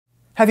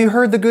have you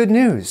heard the good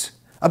news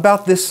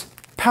about this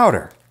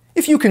powder?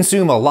 If you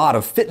consume a lot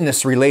of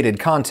fitness-related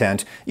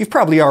content, you've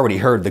probably already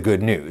heard the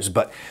good news,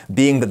 but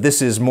being that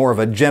this is more of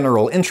a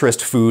general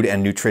interest food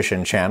and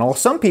nutrition channel,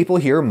 some people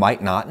here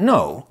might not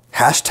know.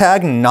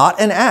 Hashtag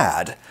not an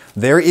ad.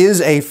 There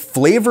is a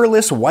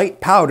flavorless white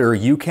powder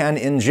you can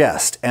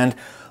ingest, and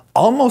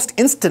almost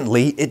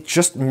instantly it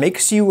just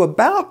makes you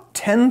about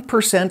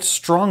 10%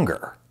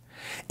 stronger.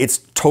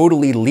 It's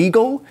totally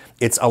legal,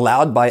 it's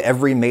allowed by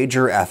every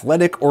major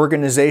athletic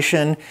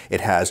organization,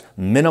 it has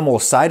minimal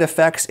side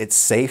effects, it's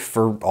safe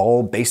for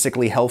all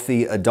basically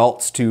healthy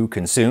adults to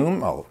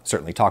consume. I'll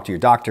certainly talk to your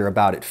doctor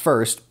about it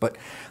first, but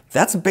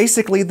that's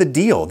basically the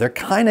deal. There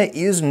kinda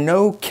is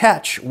no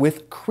catch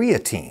with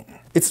creatine.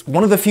 It's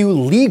one of the few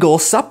legal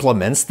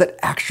supplements that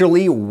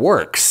actually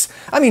works.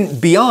 I mean,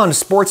 beyond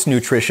sports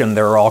nutrition,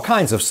 there are all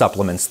kinds of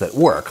supplements that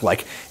work.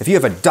 Like, if you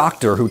have a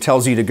doctor who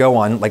tells you to go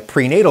on, like,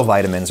 prenatal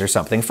vitamins or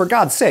something, for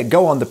God's sake,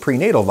 go on the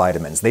prenatal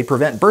vitamins. They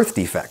prevent birth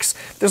defects.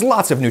 There's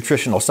lots of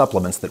nutritional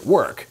supplements that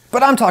work.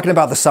 But I'm talking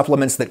about the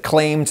supplements that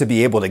claim to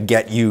be able to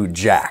get you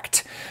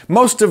jacked.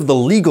 Most of the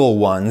legal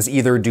ones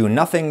either do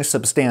nothing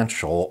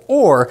substantial,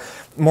 or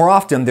more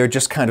often they're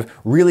just kind of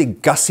really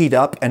gussied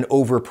up and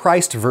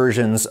overpriced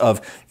versions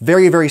of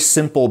very, very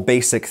simple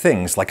basic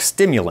things like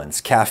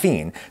stimulants,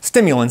 caffeine.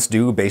 Stimulants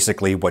do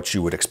basically what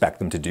you would expect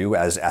them to do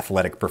as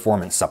athletic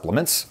performance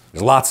supplements.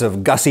 There's lots of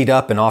gussied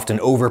up and often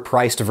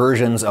overpriced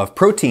versions of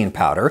protein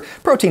powder.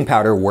 Protein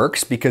powder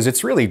works because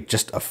it's really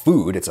just a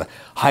food. It's a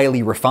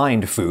highly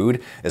refined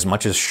food. As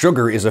much as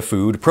sugar is a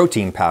food,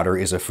 protein powder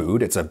is a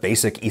food. It's a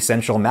basic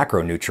essential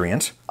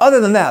macronutrient. Other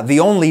than that, the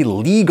only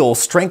legal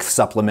strength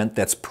supplement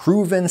that's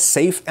proven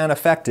safe and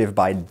effective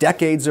by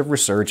decades of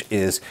research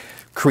is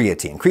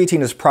creatine.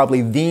 Creatine is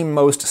probably the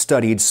most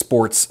studied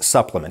sports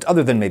supplement,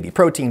 other than maybe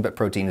protein, but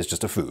protein is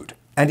just a food.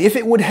 And if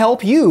it would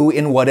help you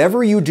in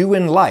whatever you do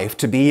in life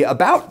to be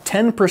about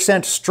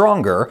 10%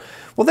 stronger,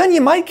 well then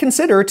you might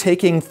consider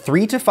taking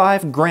 3 to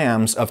 5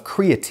 grams of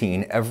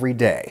creatine every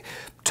day.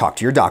 Talk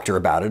to your doctor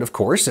about it, of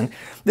course, and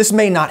this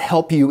may not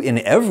help you in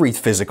every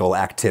physical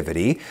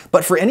activity,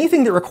 but for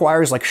anything that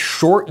requires like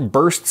short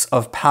bursts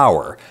of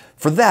power,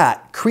 for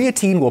that,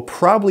 creatine will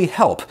probably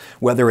help,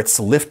 whether it's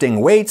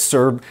lifting weights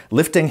or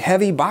lifting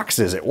heavy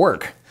boxes at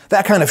work.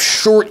 That kind of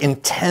short,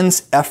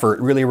 intense effort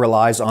really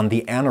relies on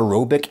the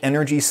anaerobic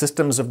energy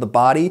systems of the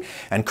body,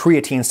 and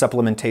creatine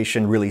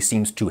supplementation really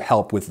seems to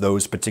help with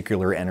those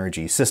particular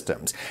energy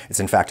systems. It's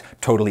in fact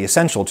totally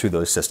essential to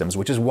those systems,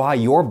 which is why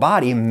your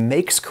body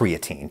makes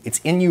creatine.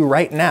 It's in you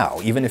right now,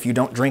 even if you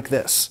don't drink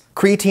this.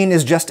 Creatine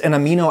is just an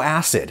amino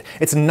acid.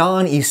 It's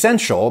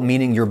non-essential,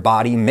 meaning your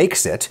body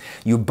makes it.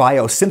 You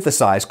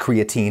biosynthesize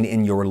creatine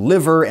in your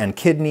liver and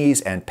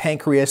kidneys and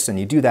pancreas, and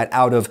you do that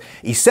out of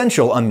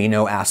essential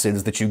amino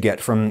acids that you get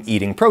from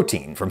eating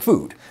protein, from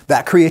food.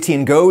 That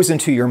creatine goes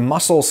into your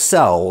muscle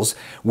cells,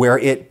 where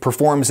it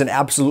performs an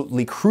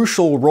absolutely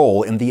crucial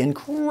role in the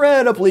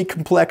incredibly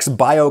complex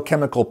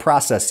biochemical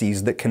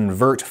processes that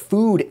convert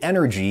food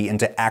energy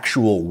into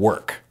actual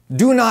work.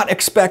 Do not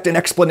expect an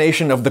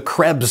explanation of the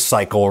Krebs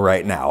cycle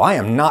right now. I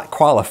am not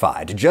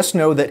qualified. Just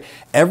know that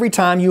every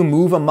time you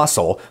move a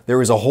muscle,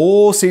 there is a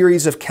whole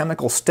series of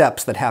chemical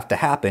steps that have to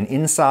happen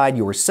inside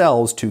your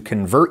cells to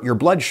convert your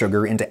blood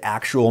sugar into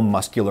actual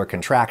muscular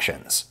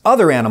contractions.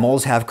 Other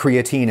animals have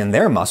creatine in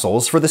their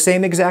muscles for the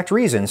same exact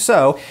reason.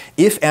 So,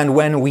 if and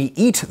when we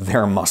eat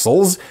their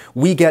muscles,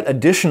 we get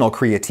additional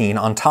creatine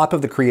on top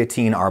of the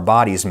creatine our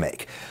bodies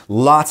make.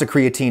 Lots of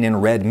creatine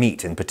in red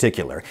meat in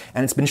particular.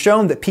 And it's been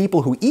shown that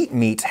people who eat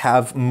meat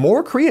have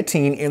more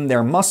creatine in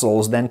their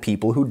muscles than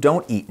people who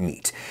don't eat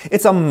meat.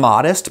 It's a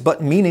modest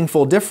but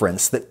meaningful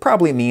difference that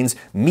probably means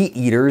meat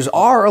eaters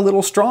are a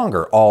little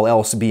stronger, all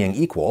else being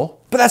equal.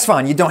 But that's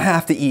fine, you don't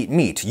have to eat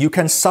meat. You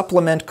can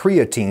supplement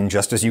creatine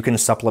just as you can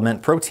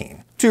supplement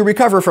protein. To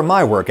recover from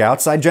my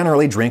workouts, I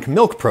generally drink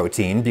milk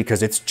protein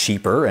because it's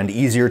cheaper and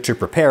easier to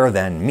prepare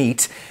than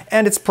meat,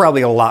 and it's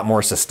probably a lot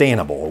more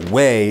sustainable.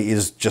 Whey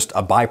is just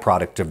a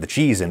byproduct of the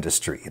cheese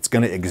industry. It's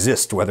gonna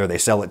exist whether they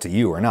sell it to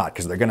you or not,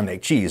 because they're gonna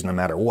make cheese no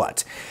matter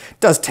what. It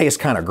does taste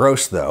kinda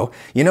gross though.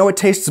 You know what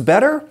tastes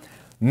better?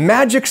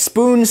 Magic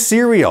Spoon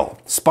cereal,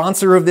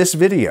 sponsor of this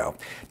video.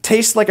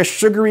 Tastes like a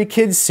sugary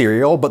kid's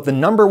cereal, but the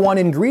 #1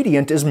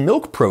 ingredient is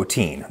milk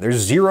protein. There's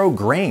 0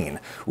 grain.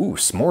 Ooh,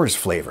 s'mores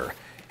flavor.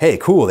 Hey,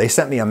 cool, they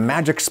sent me a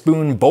Magic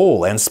Spoon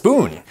bowl and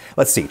spoon.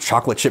 Let's see,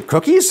 chocolate chip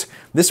cookies?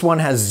 This one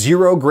has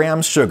 0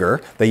 grams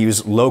sugar. They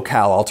use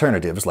low-cal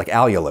alternatives like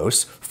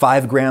allulose,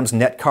 5 grams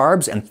net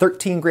carbs, and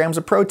 13 grams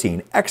of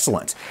protein.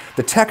 Excellent.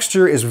 The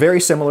texture is very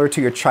similar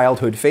to your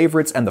childhood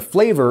favorites, and the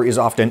flavor is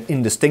often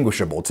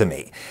indistinguishable to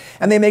me.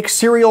 And they make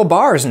cereal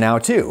bars now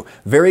too.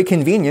 Very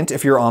convenient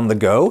if you're on the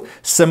go.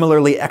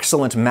 Similarly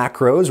excellent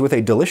macros with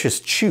a delicious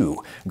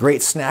chew.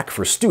 Great snack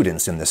for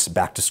students in this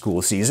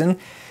back-to-school season.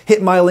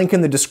 Hit my link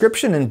in the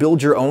description and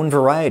build your own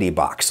variety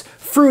box.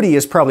 Fruity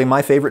is probably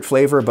my favorite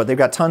flavor, but they've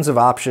got tons of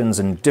options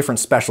and different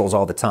specials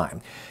all the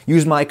time.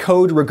 Use my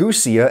code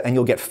Ragusea and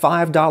you'll get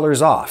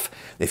 $5 off.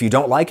 If you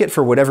don't like it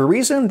for whatever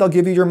reason, they'll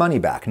give you your money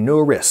back, no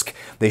risk.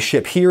 They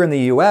ship here in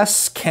the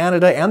US,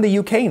 Canada, and the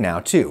UK now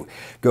too.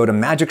 Go to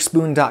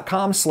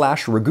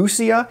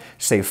magicspoon.com/Ragusea,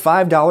 save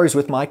 $5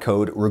 with my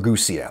code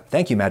Ragusea.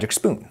 Thank you, Magic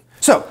Spoon.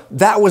 So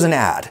that was an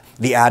ad.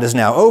 The ad is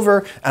now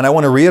over, and I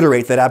want to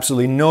reiterate that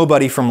absolutely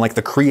nobody from like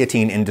the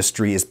creatine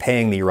industry is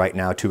paying me right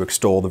now to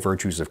extol the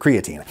virtues of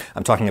creatine.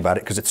 I'm talking about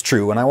it because it's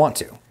true and I want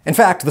to. In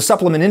fact, the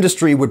supplement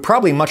industry would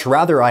probably much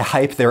rather I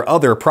hype their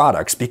other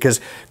products because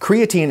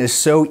creatine is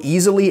so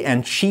easily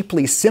and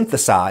cheaply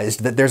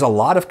synthesized that there's a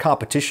lot of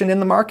competition in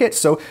the market,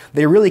 so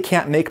they really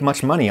can't make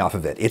much money off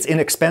of it. It's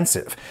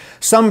inexpensive.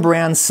 Some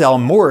brands sell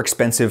more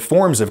expensive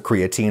forms of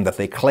creatine that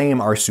they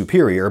claim are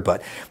superior,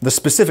 but the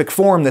specific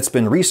form that's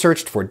been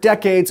researched for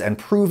decades and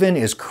proven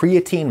is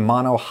creatine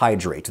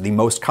monohydrate, the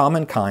most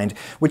common kind,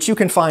 which you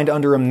can find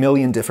under a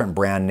million different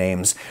brand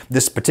names.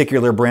 This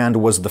particular brand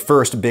was the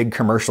first big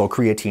commercial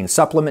creatine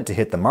supplement to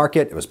hit the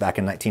market. It was back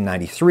in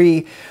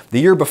 1993. The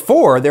year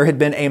before, there had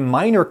been a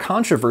minor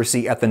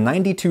controversy at the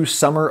 '92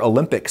 Summer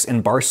Olympics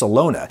in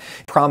Barcelona.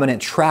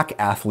 Prominent track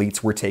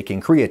athletes were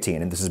taking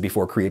creatine, and this is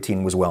before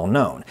creatine was well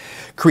known.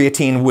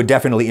 Creatine would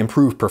definitely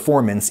improve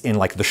performance in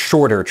like the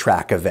shorter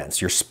track events,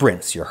 your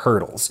sprints, your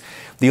hurdles.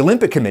 The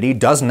Olympic Committee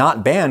does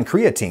not ban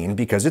creatine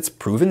because it's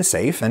proven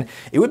safe, and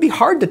it would be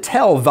hard to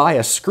tell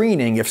via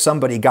screening if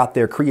somebody got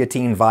their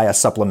creatine via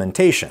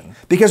supplementation.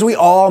 Because we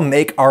all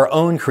make our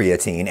own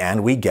creatine,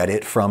 and we get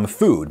it from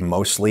food,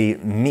 mostly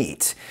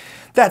meat.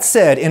 That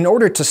said, in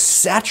order to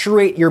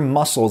saturate your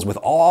muscles with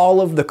all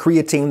of the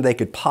creatine they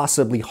could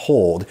possibly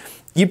hold,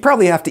 you'd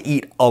probably have to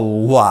eat a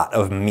lot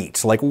of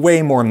meat, like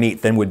way more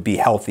meat than would be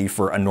healthy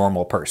for a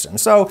normal person.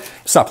 So,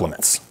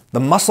 supplements. The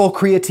muscle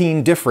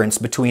creatine difference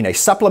between a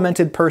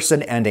supplemented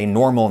person and a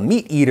normal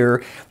meat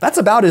eater, that's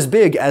about as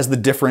big as the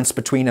difference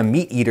between a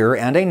meat eater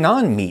and a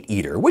non-meat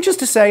eater, which is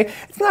to say,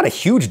 it's not a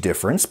huge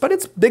difference, but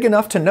it's big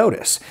enough to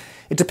notice.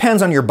 It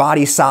depends on your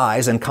body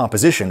size and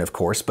composition, of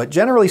course, but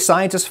generally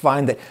scientists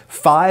find that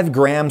 5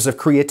 grams of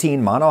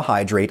creatine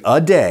monohydrate a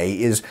day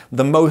is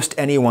the most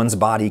anyone's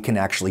body can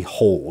actually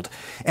hold.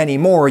 Any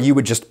more, you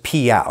would just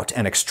pee out,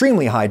 and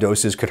extremely high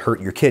doses could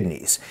hurt your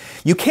kidneys.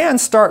 You can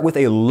start with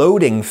a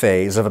loading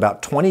phase of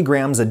about 20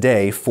 grams a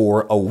day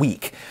for a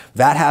week.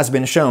 That has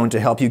been shown to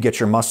help you get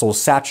your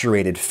muscles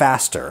saturated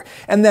faster,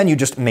 and then you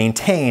just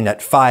maintain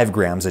at 5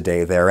 grams a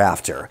day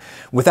thereafter.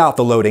 Without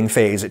the loading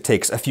phase, it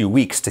takes a few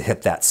weeks to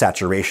hit that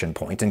saturation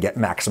point and get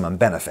maximum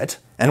benefit.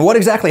 And what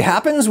exactly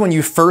happens when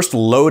you first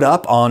load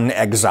up on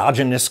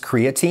exogenous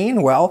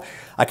creatine? Well,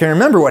 I can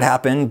remember what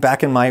happened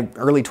back in my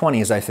early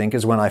 20s, I think,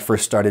 is when I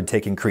first started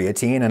taking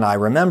creatine, and I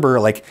remember,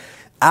 like,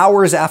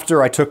 hours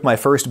after I took my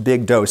first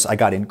big dose, I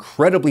got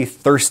incredibly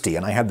thirsty,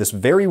 and I had this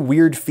very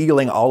weird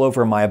feeling all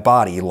over my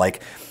body,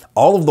 like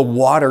all of the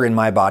water in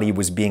my body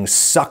was being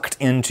sucked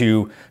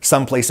into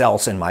someplace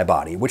else in my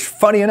body, which,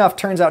 funny enough,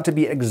 turns out to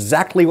be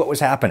exactly what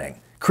was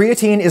happening.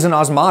 Creatine is an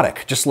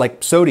osmotic, just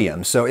like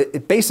sodium, so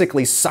it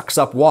basically sucks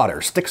up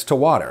water, sticks to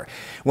water.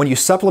 When you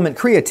supplement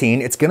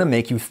creatine, it's going to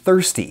make you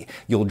thirsty.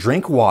 You'll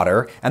drink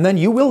water, and then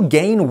you will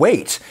gain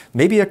weight,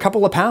 maybe a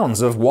couple of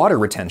pounds of water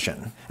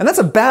retention. And that's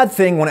a bad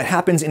thing when it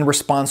happens in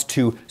response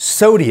to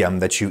sodium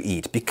that you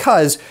eat,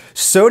 because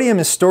sodium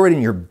is stored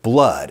in your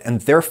blood,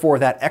 and therefore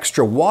that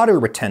extra water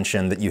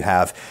retention that you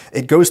have,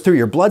 it goes through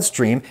your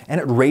bloodstream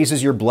and it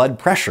raises your blood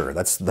pressure.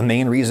 That's the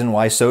main reason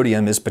why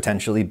sodium is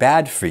potentially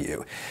bad for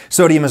you.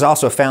 Sodium is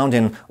also found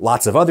in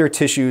lots of other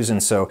tissues,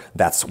 and so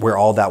that's where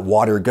all that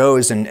water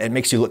goes, and it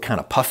makes you look kind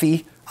of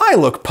puffy. I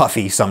look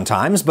puffy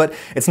sometimes, but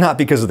it's not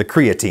because of the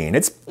creatine.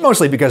 It's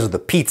mostly because of the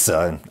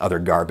pizza and other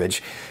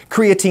garbage.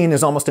 Creatine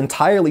is almost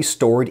entirely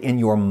stored in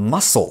your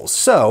muscles,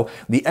 so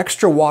the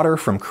extra water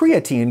from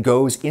creatine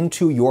goes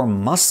into your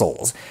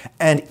muscles.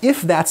 And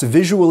if that's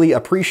visually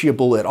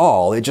appreciable at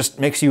all, it just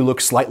makes you look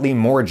slightly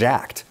more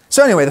jacked.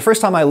 So anyway, the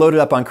first time I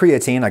loaded up on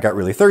creatine, I got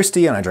really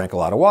thirsty and I drank a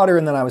lot of water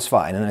and then I was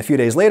fine. And then a few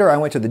days later, I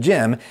went to the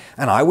gym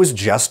and I was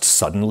just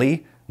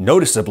suddenly,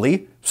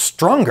 noticeably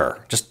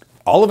stronger. Just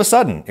all of a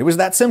sudden. It was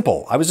that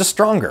simple. I was just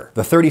stronger.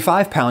 The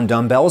 35-pound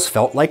dumbbells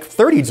felt like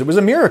 30s. It was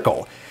a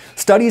miracle.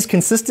 Studies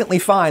consistently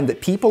find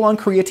that people on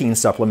creatine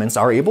supplements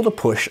are able to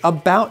push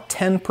about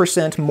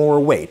 10% more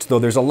weight, though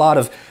there's a lot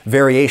of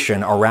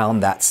variation around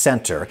that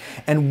center.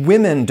 And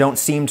women don't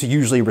seem to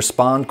usually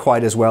respond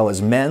quite as well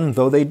as men,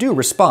 though they do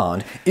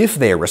respond, if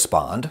they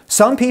respond.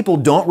 Some people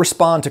don't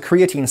respond to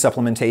creatine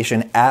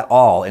supplementation at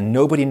all, and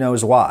nobody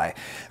knows why.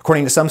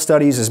 According to some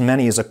studies, as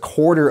many as a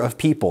quarter of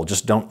people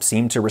just don't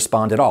seem to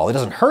respond at all. It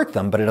doesn't hurt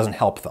them, but it doesn't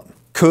help them.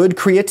 Could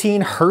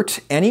creatine hurt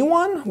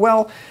anyone?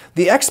 Well,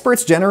 the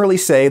experts generally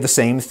say the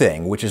same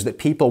thing, which is that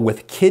people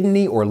with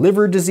kidney or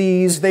liver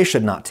disease, they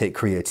should not take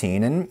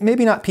creatine, and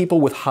maybe not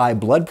people with high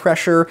blood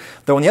pressure,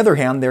 though on the other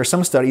hand, there are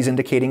some studies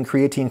indicating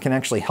creatine can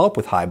actually help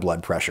with high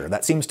blood pressure.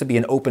 That seems to be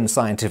an open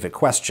scientific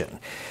question.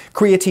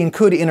 Creatine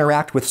could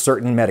interact with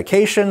certain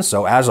medications,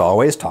 so as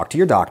always, talk to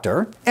your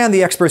doctor. And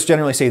the experts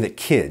generally say that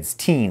kids,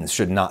 teens,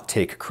 should not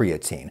take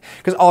creatine,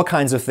 because all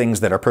kinds of things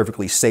that are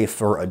perfectly safe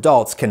for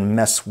adults can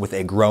mess with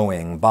a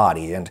growing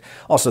body, and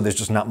also there's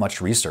just not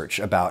much research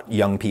about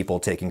young people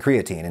taking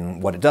creatine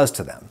and what it does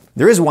to them.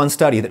 There is one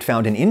study that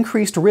found an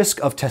increased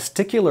risk of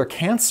testicular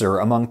cancer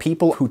among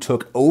people who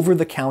took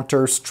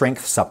over-the-counter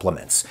strength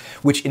supplements,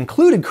 which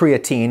included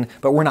creatine,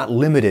 but were not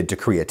limited to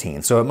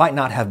creatine, so it might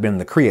not have been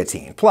the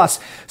creatine. Plus,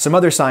 some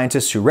other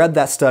scientists who read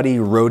that study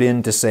wrote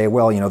in to say,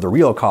 well, the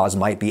real cause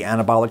might be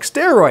anabolic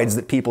steroids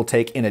that people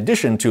take in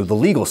addition to the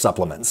legal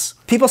supplements.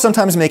 People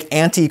sometimes make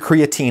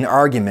anti-creatine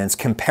arguments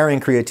comparing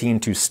creatine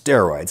to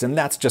steroids, and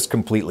that's just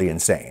completely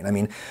insane. I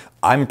mean,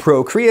 I'm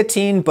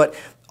pro-creatine, but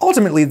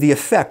ultimately the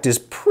effect is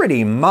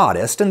pretty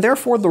modest, and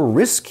therefore the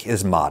risk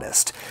is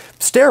modest.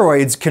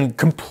 Steroids can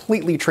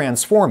completely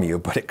transform you,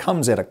 but it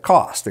comes at a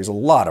cost. There's a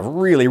lot of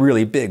really,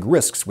 really big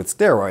risks with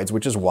steroids,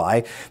 which is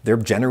why they're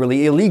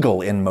generally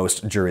illegal in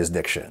most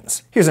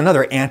jurisdictions. Here's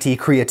another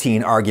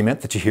anti-creatine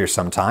argument that you hear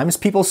sometimes.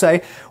 People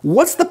say,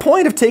 what's the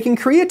point of taking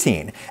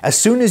creatine? As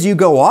soon as you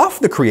go off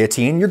the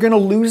creatine, you're going to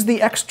lose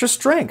the extra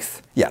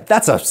strength. Yeah,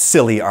 that's a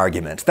silly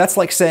argument. That's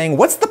like saying,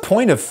 what's the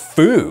point of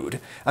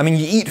food? I mean,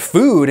 you eat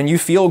food and you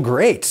feel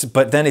great,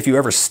 but then if you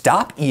ever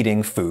stop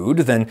eating food,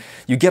 then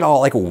you get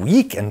all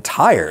weak and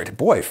tired.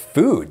 Boy,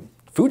 food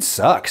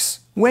sucks.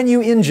 When you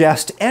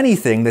ingest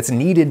anything that's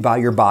needed by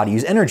your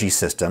body's energy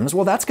systems,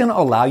 well, that's going to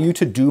allow you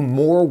to do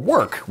more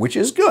work, which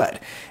is good.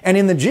 And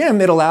in the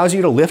gym, it allows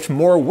you to lift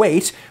more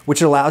weight,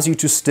 which allows you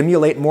to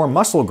stimulate more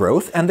muscle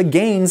growth, and the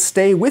gains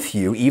stay with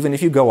you even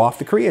if you go off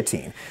the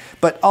creatine.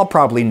 But I'll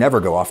probably never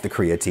go off the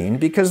creatine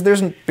because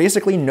there's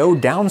basically no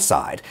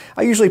downside.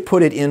 I usually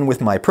put it in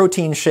with my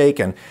protein shake,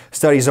 and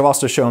studies have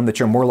also shown that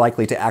you're more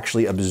likely to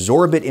actually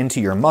absorb it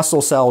into your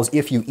muscle cells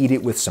if you eat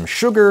it with some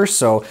sugar,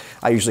 so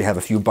I usually have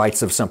a few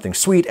bites of something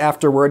sweet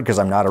afterward because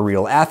I'm not a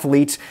real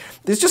athlete.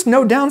 There's just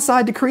no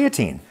downside to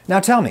creatine. Now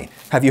tell me,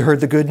 have you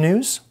heard the good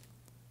news?